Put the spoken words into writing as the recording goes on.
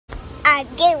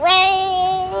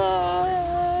Gatorland.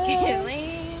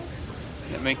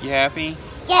 That make you happy?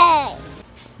 Yay.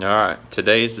 Alright,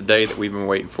 today is the day that we've been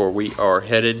waiting for. We are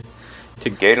headed to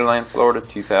Gatorland Florida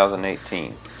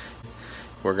 2018.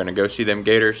 We're going to go see them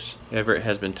Gators. Everett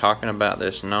has been talking about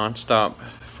this non-stop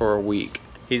for a week.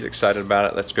 He's excited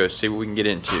about it. Let's go see what we can get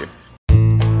into.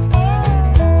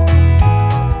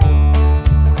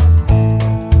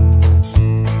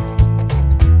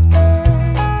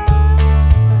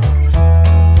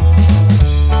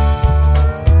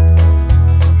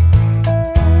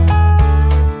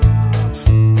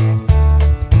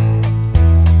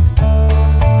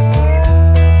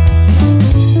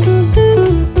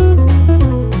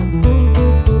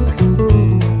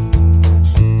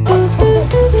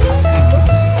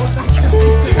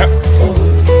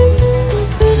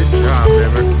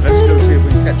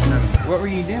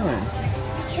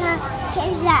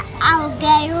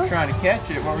 Trying to catch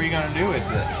it. What were you going to do with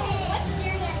it?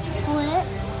 What?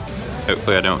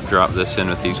 Hopefully I don't drop this in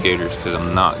with these gators because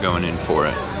I'm not going in for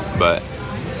it. But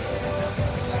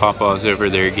Papa's over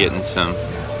there getting some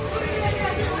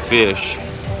fish.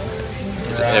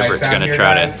 Everett's going to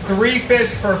try to... 3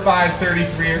 fish for $5.33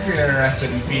 if you're interested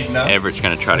in feeding them. Everett's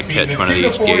going to try to catch one of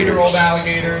these gators. The 2 to 4-year-old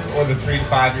alligators or the 3 to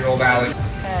 5-year-old alligators.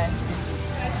 Okay.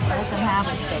 Doesn't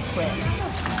happen so quick.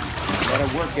 Gotta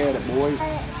work at it, boys.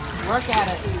 Work at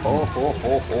it. Oh.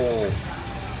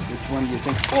 Which one do you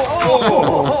think?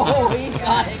 Oh, he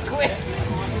got it quick.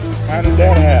 How did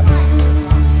that happen?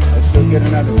 Let's go get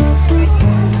another one.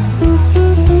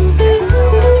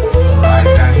 Right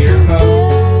down here,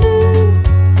 folks.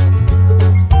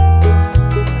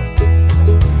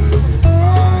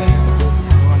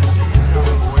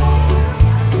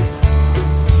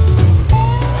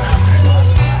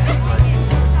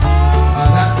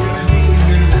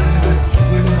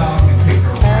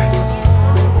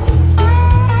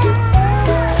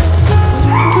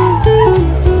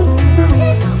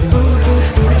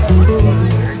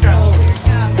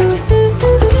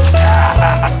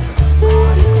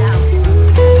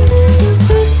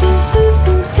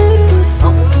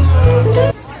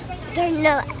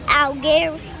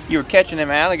 You were catching them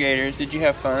alligators. Did you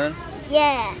have fun?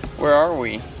 Yeah. Where are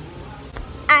we?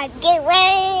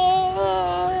 Gatorland.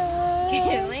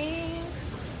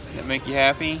 That make you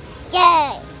happy?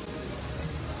 Yay.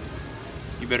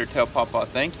 You better tell Papa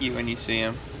thank you when you see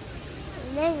him.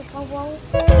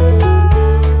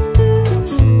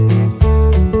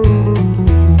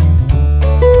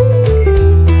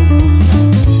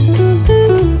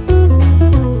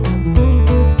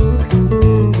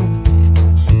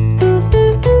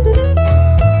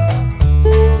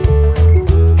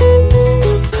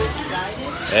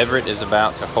 Everett is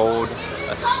about to hold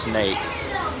a snake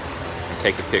and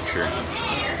take a picture.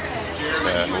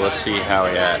 So we'll see how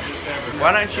he acts.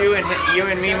 Why don't you and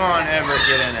Mima and Everett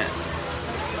get in it?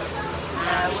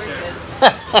 We're good.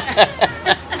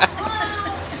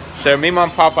 So Mima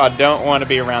and Papa don't want to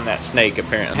be around that snake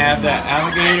apparently. Have that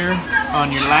alligator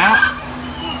on your lap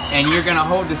and you're gonna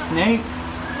hold the snake?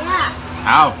 Yeah.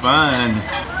 How fun.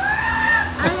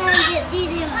 I'm gonna get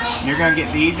these animals. You're gonna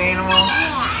get these animals?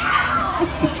 Yeah.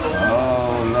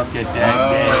 Oh, look at that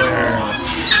gator.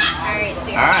 Alright,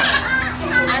 so Alright.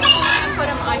 I'm just going to put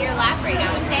them on your lap right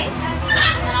now, okay?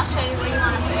 And I'll show you where you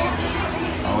want to put your gator.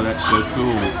 Oh, that's so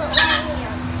cool.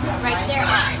 Right there.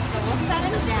 Alright, so we'll set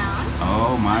him down.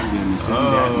 Oh my goodness, isn't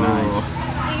that nice?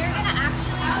 So you're going to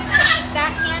actually keep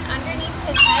that hand underneath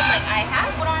his head like I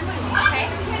have. Hold on to him, okay?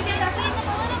 You're going to squeeze him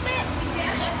a little bit.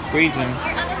 Squeeze him.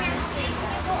 Your other hand, can you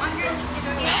go underneath his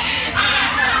tail?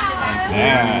 Like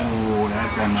that. Oh,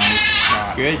 that's a nice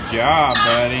shot. Good job,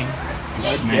 buddy.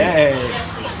 Okay.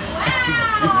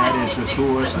 That is the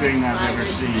coolest thing I've ever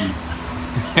seen.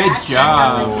 Good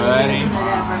job, buddy.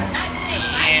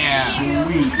 Yeah.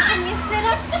 Sweet. Can you sit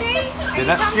up straight? Sit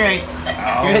up straight.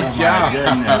 Oh, Good job. my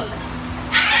goodness.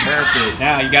 Perfect.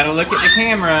 Now you gotta look at the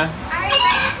camera. Alright,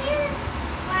 right here.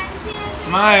 1, 2, 3.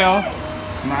 Smile.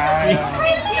 Smile.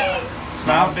 Cheese.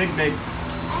 Smile big, big.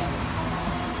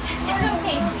 It's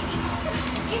okay, sweetie.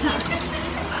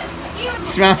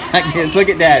 Smile like this. Look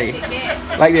at Daddy.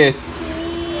 Like this.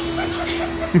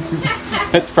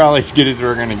 That's probably as good as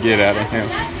we're gonna get out of him.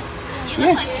 You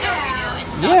look like you know what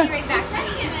you're doing. So I'll be right back,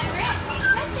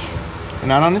 sweetie.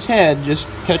 Not on his head. Just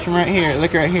touch him right here.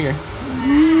 Look right here.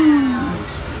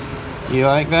 You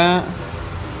like that?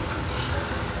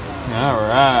 All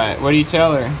right. What do you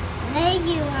tell her? Thank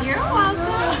you. You're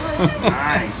welcome.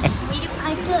 Nice.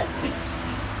 I took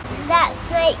that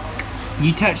snake.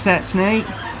 You touch that snake?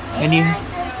 And you...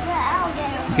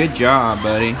 Good job,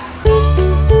 buddy.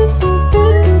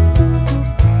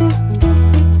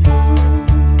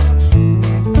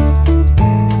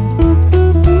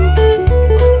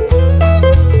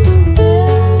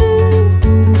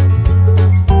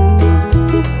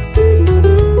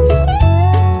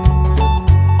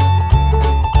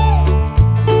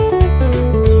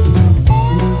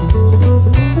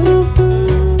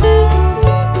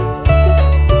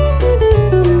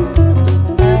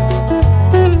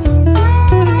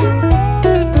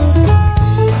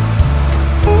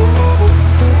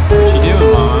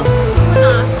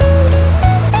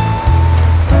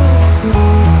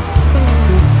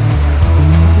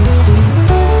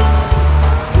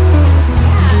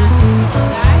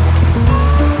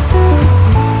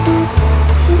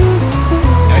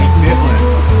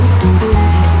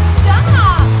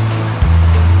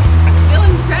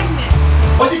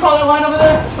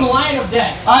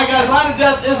 Alright guys, line of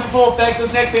death is in full effect.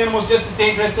 This next animal is just as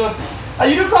dangerous. So if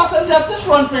you do cross line of death, just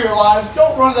run for your lives.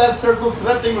 Don't run that circle because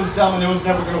that thing was dumb and it was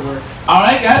never going to work.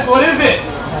 Alright guys, what is it?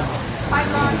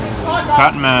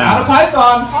 Cottonmouth. Not a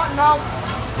python.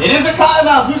 It is a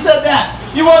cottonmouth. Who said that?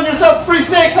 You won yourself a free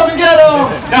snake. Come and get him.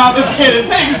 No, I'm just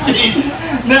kidding. Take a seat.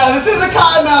 No, this is a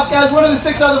cottonmouth, guys. One of the 6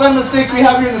 other venomous snakes we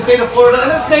have here in the state of Florida.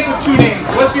 And a snake with 2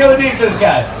 names. What's the other name for this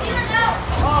guy?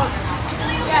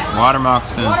 Water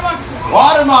moccasin.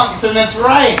 Water moccasin, that's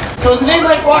right. So with a name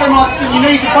like water moccasin, you know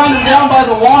you can find them down by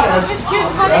the water.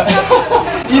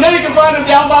 You know you can find them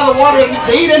down by the water, and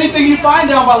they eat anything you find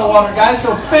down by the water, guys.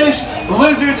 So fish,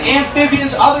 lizards,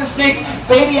 amphibians, other snakes,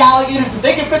 baby alligators, if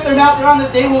they can fit their mouth around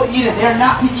it, they will eat it. They're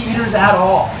not picky eaters at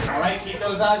all. Alright, keep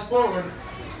those eyes forward.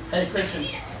 Hey Christian,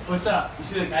 what's up? You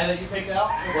see the guy that you picked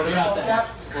out? What about that?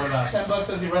 What about $10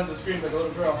 says he runs and screams like a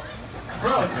little girl.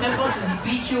 Bro, $10 and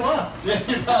he beat you up. Yeah,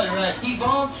 you're probably right. He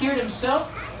volunteered himself.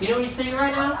 You know what he's thinking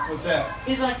right now? What's that?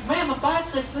 He's like, man, my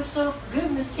biceps look so good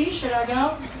in this t-shirt I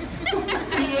got.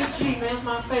 PhD, man, it's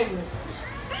my favorite.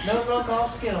 No milk, all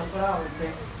Skittles, what I always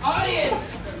say.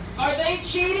 Audience, are they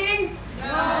cheating? No.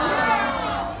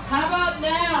 How about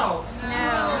now? No.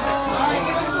 All right,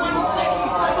 give us 1 second to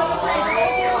step on the break. We're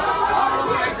gonna get a little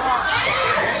more here.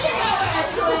 There you go,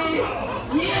 Ashley.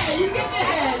 Yeah, you get the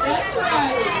head. That's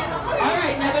right. All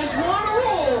right, now there's one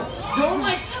rule. Don't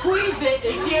like squeeze it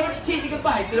and see how many teeth you can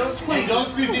bite. So don't squeeze. Hey, don't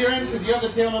squeeze the ear in because you have the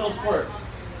tail and it'll squirt.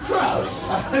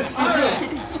 Gross. All right.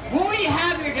 What we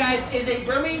have here, guys, is a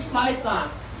Burmese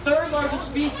python. 3rd largest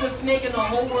species of snake in the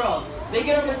whole world. They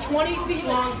get over 20 feet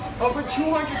long, over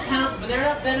 200 pounds, but they're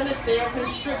not venomous, they are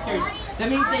constrictors. That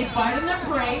means they bite on their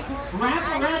prey, wrap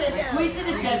around it, squeeze it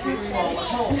to death, and swallow it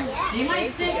whole. You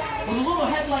might think, with a little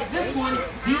head like this one,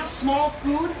 they eat small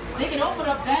food, they can open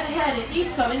up that head and eat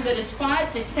something that is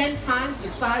 5 to 10 times the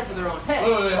size of their own head.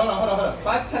 Wait, hold on.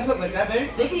 5 to 10 times like that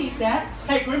big? They can eat that.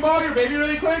 Hey, can we borrow your baby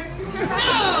really quick?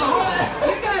 No!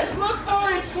 You guys look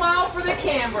forward and smile for the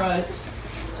cameras.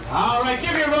 All right,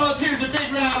 give your volunteers a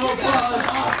big round of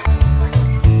applause.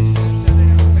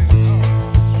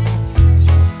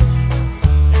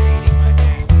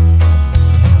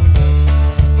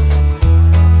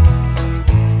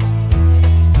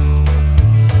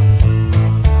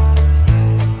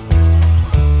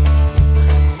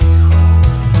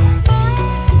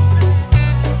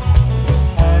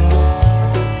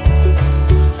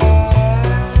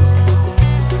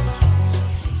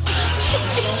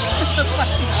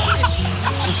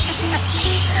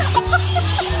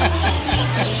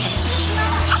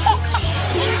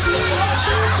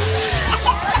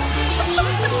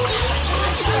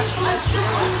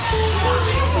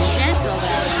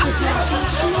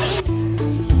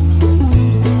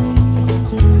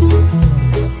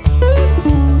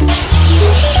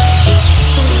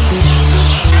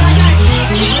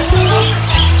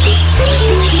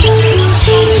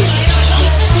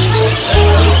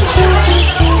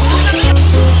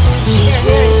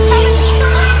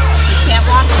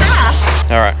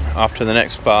 Off to the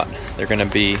next spot. They're gonna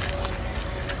be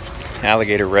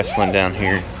alligator wrestling down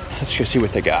here. Let's go see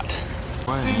what they got. See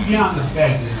you get on the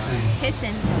bed this thing.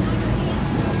 Hissing.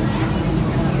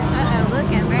 Uh-oh,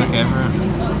 look at Brett.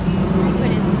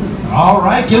 All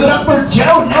right, give it up for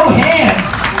Joe. No hands.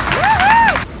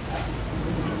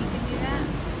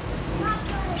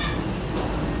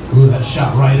 Ooh, that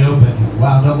shot right open.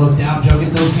 Wow, don't look down, Joe.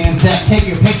 Get those hands back. Take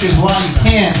your pictures while you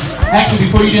can. Actually,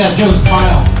 before you do that, Joe,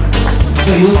 smile.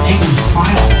 Joe, you look angry.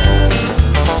 Smile.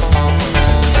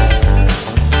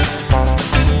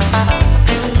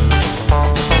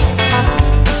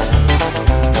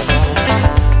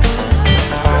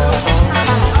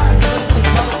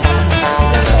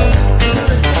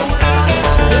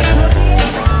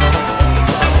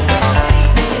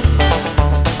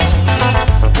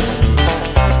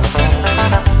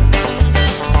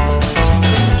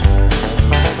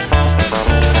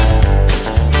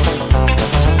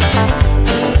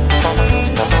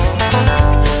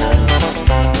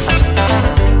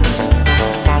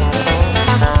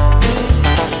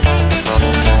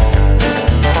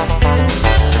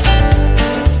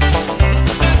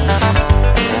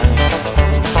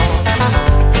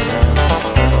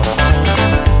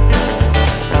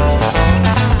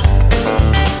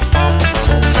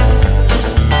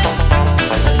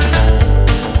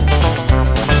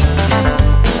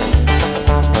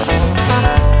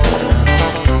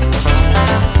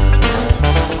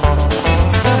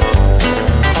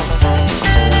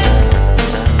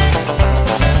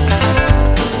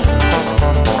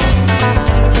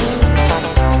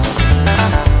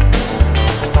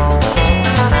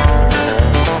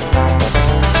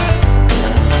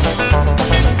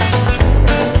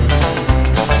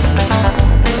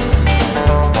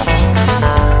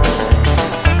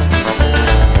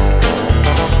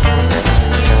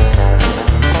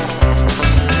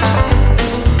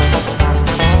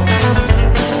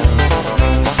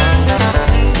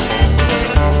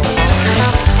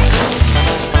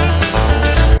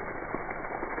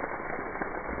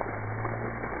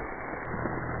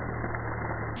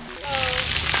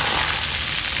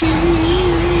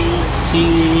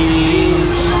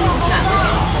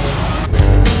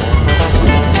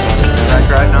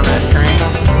 riding on that train.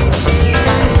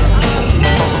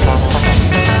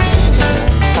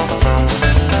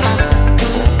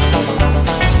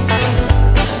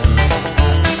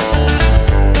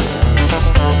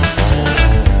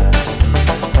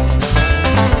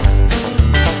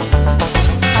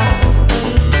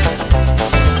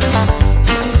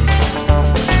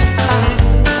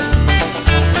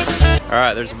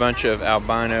 Alright, there's a bunch of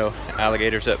albino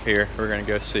alligators up here. We're gonna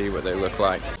go see what they look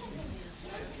like.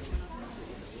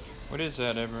 What is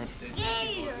that, Everett?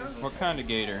 Gator. What kind of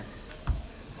gator?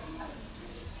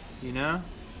 You know?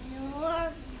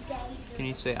 Your gator. Can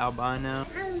you say albino?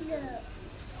 Hello.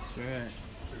 That's right.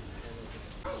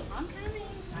 I'm coming.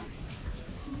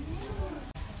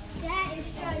 That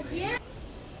is right there.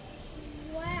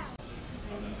 Wow.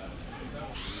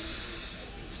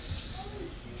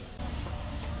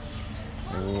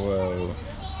 Whoa.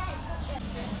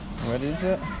 What is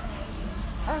it?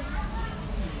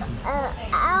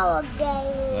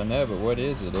 Alligator. I know, but what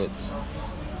is it? It's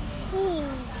Huge.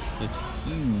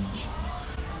 huge.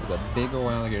 It's a big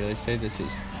old alligator. They say this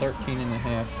is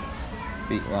 13.5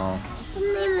 feet long. His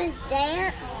name is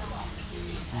Dan.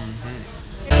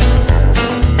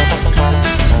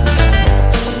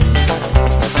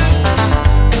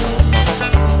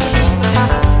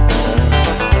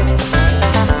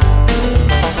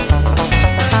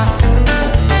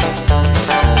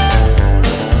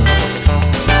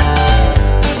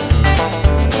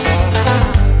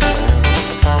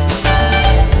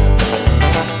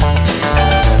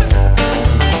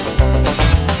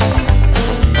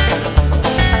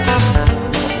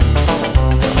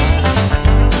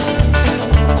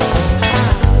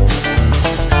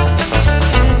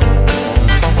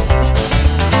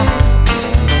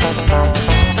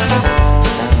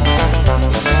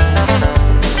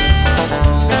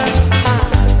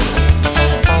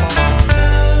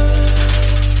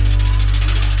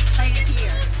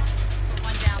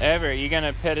 Everett, you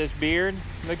gonna pet his beard?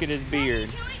 Look at his beard.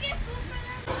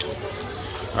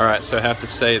 Alright, so I have to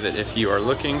say that if you are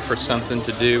looking for something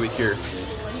to do with your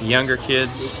younger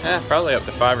kids, probably up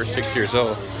to 5 or 6 years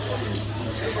old,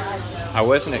 I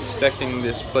wasn't expecting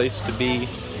this place to be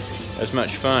as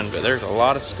much fun, but there's a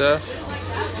lot of stuff,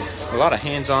 a lot of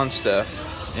hands-on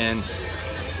stuff, and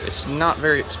it's not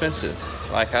very expensive.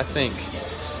 Like, I think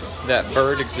that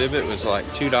bird exhibit was like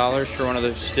 $2 for one of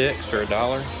those sticks, or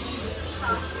 $1.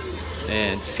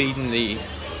 And feeding the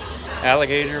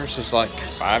alligators is like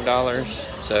 $5.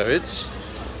 So it's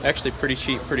actually pretty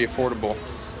cheap, pretty affordable.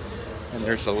 And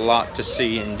there's a lot to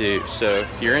see and do. So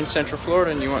if you're in Central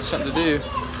Florida and you want something to do,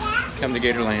 come to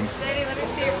Gatorland. Sadie, let me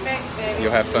see your face, baby.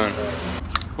 You'll have fun.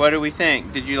 What do we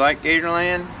think? Did you like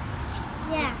Gatorland?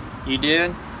 Yeah. You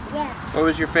did? Yeah. What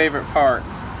was your favorite part?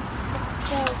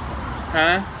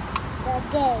 Huh? The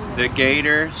gator. The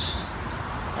gators.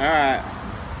 Alright.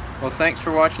 Well, thanks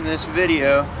for watching this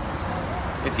video.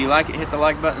 If you like it, hit the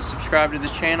like button, subscribe to the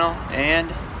channel, and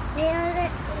See you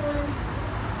next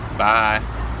one. bye.